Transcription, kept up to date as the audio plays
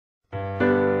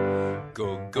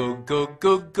go go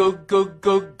go go go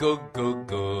go go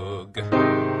go go.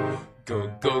 Go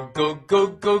go go go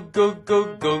go go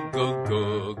go go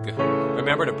go go.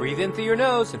 Remember to breathe in through your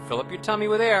nose and fill up your tummy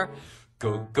with air.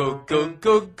 Go go go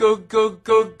go go go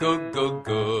go go go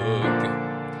go.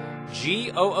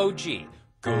 G-O-O-G.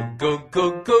 Go go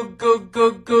go go go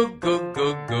go go go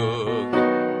go go.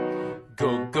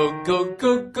 Go go go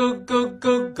go go go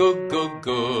go go go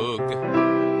go.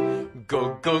 Go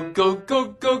go go go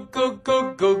go go go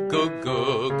go go go.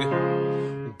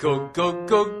 Go go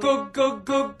go go go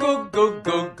go go go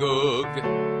go go.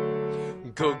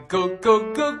 Go go go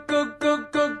go go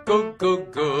go go go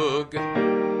go go.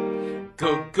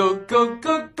 Go go go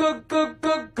go go go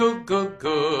go go go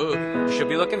go. Should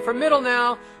be looking for middle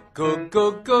now. Go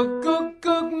go go go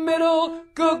go middle.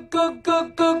 Go go go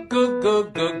go go go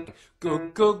go. Go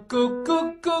go go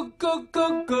go go go go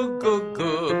go go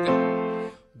go.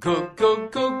 Go go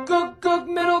go go go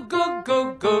middle. Go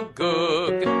go go go.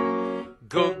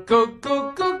 Go go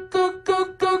go go go go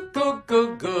go go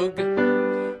go go.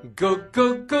 Go go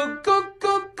go go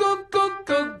go go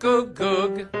go go go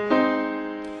go.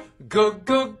 Go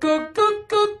go go go go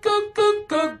go go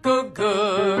go go go.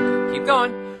 Keep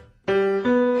going.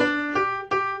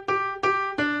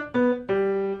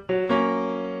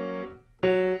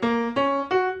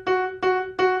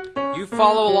 You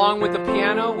follow along with the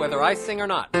piano whether I sing or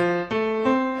not.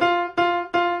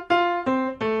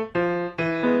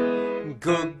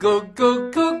 Go go go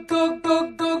go go go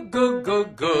go go go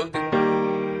go.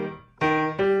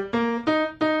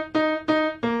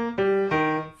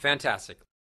 Fantastic.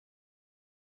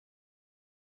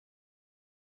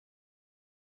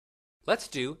 Let's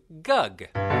do gug.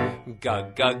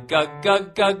 Gug, gug, gug,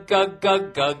 gug, gug, gug,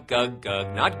 gug, gug, gug,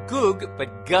 gug. Not goog,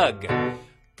 but gug.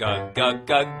 Gug, gug,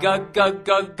 gug, gug, gug,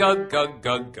 gug, gug, gug,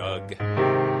 gug, gug.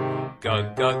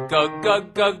 Gug, gug, gug,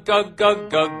 gug, gug, gug, gug,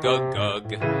 gug, gug, gug.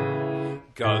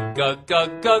 Gug, gug,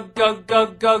 gug, gug, gug,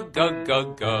 gug, gug, gug,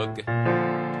 gug, gug.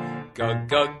 Gug,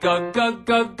 gug, gug, gug,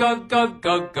 gug, gug,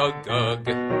 gug, gug, gug, gug.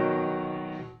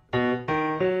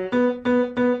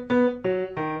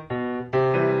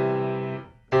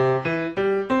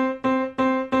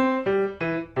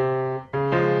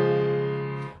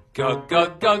 Gug,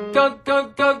 gug, gug, gug,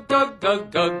 gug, gug, gug,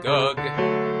 gug, gug, gug.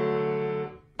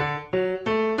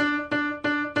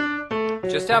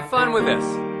 Just have fun with this.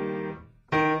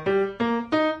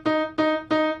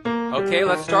 Okay,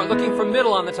 let's start looking for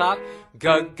middle on the top.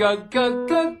 Gug, gug, gug,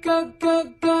 gug, gug,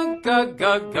 gug, gug, gug,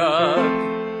 gug,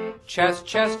 gug. Chest,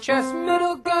 chest, chest,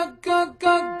 middle, gug, gug,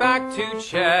 gug, back to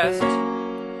chest.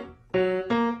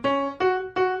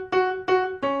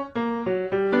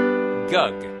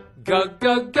 Gug. Gug,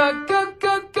 gug, gug, gug,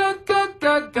 gug, gug, gug,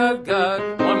 gug, gug,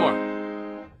 gug. One more.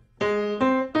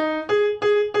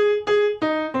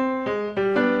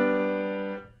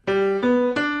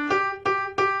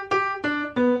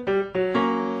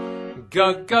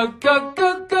 Gug, gug, gug,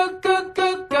 gug, gug, gug,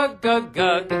 gug, gug, gug,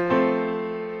 gug.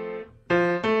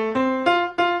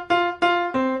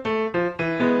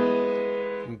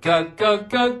 Gug, gug,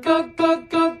 gug, gug, gug,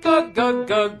 gug, gug, gug,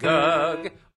 gug,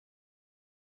 gug.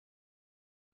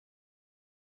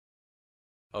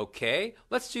 Okay,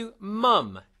 let's do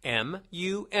mum.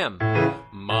 M-U-M.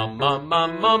 Mum, mum,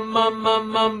 mum, mum, mum,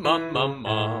 mum, mum, mum, mum,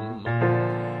 mum.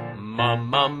 Mum,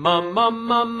 mum, mum, mum,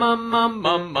 mum, mum, mum,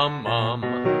 mum, mum, mum.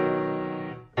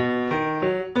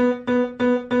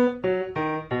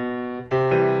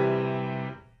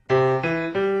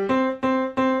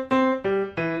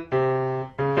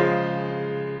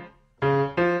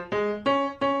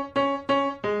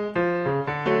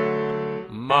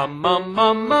 Mum, mum,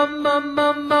 mum, mum, mum,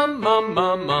 mum, mum, mum,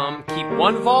 mum, mum. Keep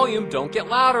one volume, don't get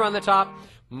louder on the top.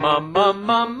 Mum, mum,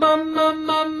 mum, mum, mum,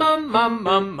 mum, mum, mum,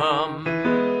 mum, mum.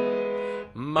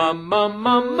 Mum, mum,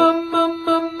 mum, mum, mum,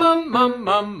 mum, mum, mum,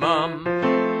 mum, mum.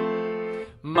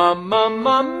 Mum, mum,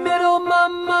 mum, middle,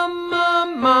 mum, mum,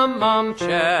 mum, mum, mum,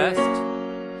 chest.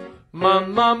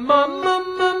 Mum, mum, mum, mum,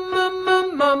 mum, mum, mum,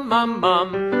 mum, mum, mum.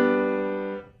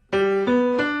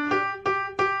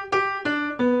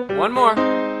 One more.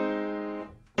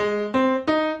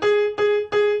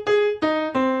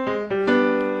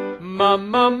 Mum,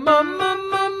 mum, mum, mum,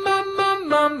 mum, mum,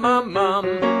 mum, mum, mum.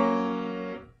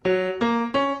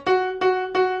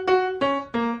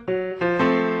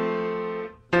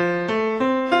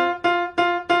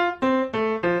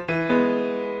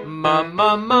 Mum,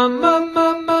 mum, mum, mum,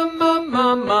 mum, mum, mum,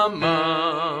 mum, mum,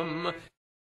 mum.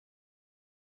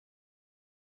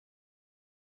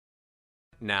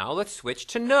 Now let's switch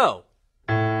to no.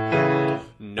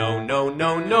 No, no,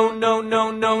 no, no, no,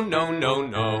 no, no, no, no,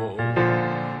 no.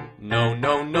 No,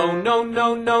 no, no, no,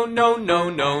 no, no, no, no,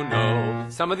 no, no.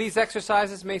 Some of these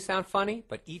exercises may sound funny,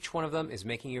 but each one of them is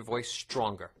making your voice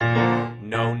stronger.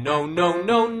 No, no, no,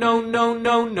 no, no, no,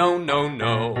 no, no, no,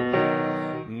 no.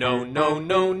 No, no,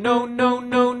 no, no, no,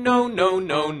 no, no, no,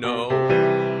 no, no.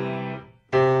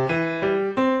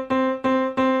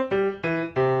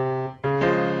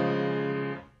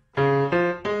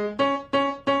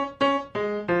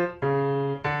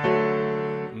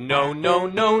 No, no,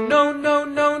 no, no, no,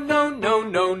 no, no, no,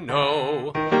 no,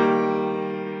 no.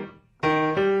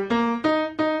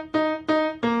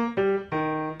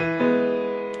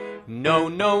 No,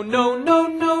 no, no, no,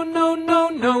 no, no, no,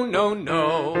 no, no,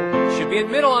 no. Should be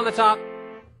in middle on the top.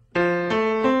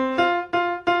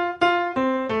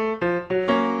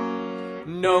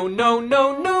 No, no,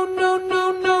 no, no, no,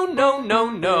 no, no, no, no,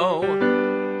 no.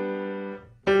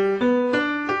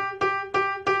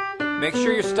 Make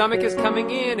sure your stomach is coming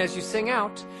in as you sing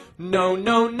out. No,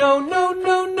 no, no, no,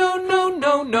 no, no, no,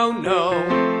 no, no, no.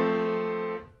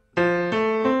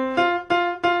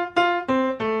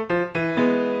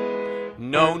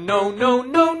 No, no, no,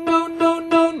 no, no, no,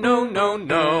 no, no, no,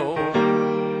 no.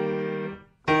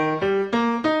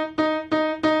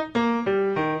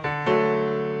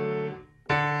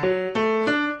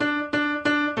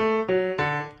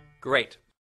 Great.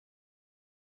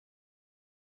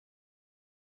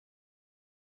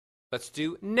 Let's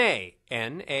do nay,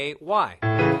 N-A-Y.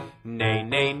 Nay,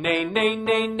 nay, nay, nay,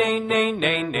 nay, nay, nay,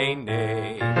 nay, nay,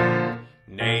 nay.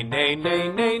 Nay, nay, nay,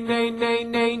 nay, nay, nay,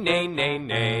 nay, nay, nay,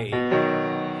 nay.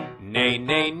 Nay,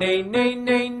 nay, nay, nay,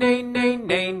 nay, nay, nay,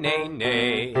 nay, nay,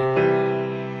 nay.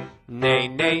 Nay,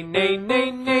 nay, nay,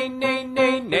 nay, nay, nay,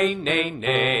 nay, nay, nay,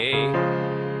 nay.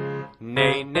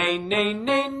 Nay, nay, nay,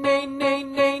 nay, nay, nay,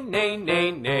 nay, nay,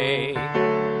 nay, nay.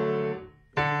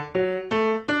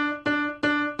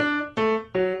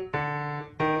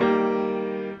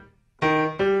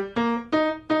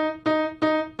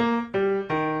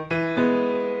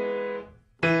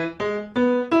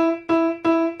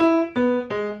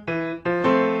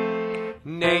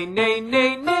 Nay, nay,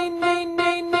 nay, nay, nay,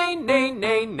 nay, nay, nay,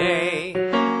 nay, nay.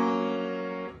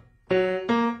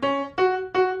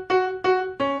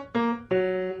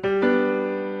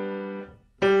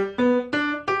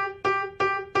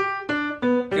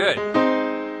 Good.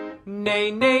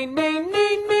 Nay, nay, nay,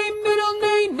 nay, nay, middle,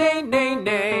 nay, nay, nay,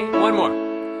 nay. One more.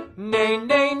 Nay,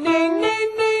 nay, nay, nay,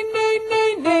 nay, nay,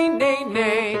 nay, nay, nay,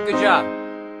 nay. Good job.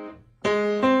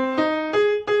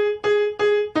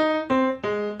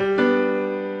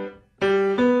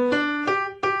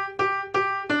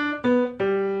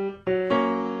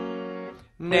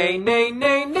 Nay, nay,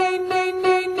 nay, nay, nay,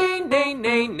 nay, nay, nay,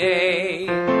 nay, nay.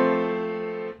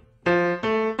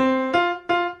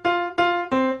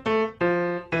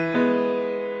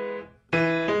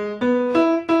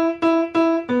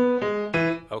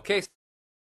 Okay.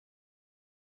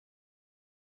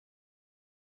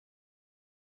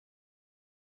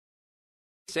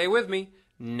 Say with me.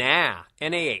 Nah,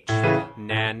 N-A-H.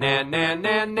 Nah, nah, nah,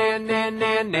 nah, nah, nah,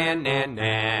 nah, nah, nah,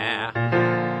 nah.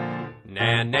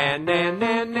 Na na na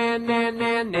na na na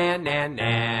na na na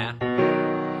na.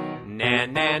 Na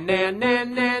na na na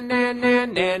na na na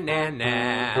na na na.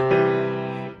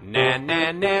 Na na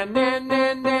na na na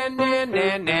na na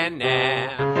na na na.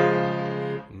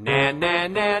 Na na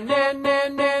na na na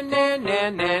na na na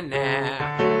na na.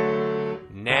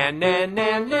 Na na na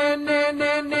na na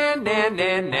na na na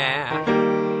na na.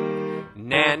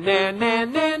 Na na na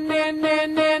na na na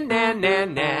na na na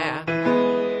na.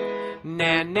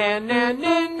 Na na na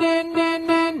na na na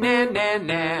na na na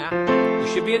na. You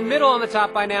should be in middle on the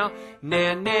top by now.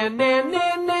 Na na na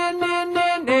na na na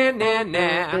na na na na.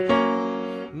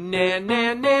 Na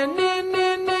na na na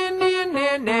na na na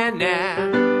na na na.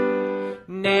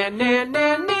 Na na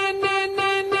na na na na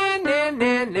na na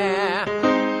na na.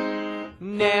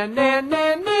 Na na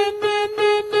na na na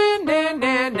na na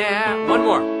na na. One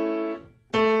more.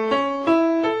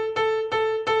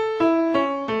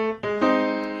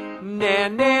 Na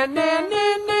na na na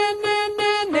na na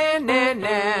na na na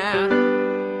na.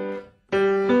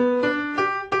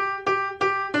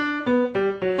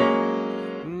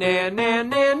 Na na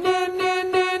na na na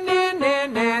na na na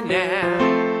na na.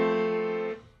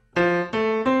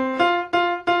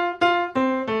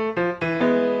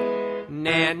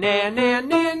 Na na na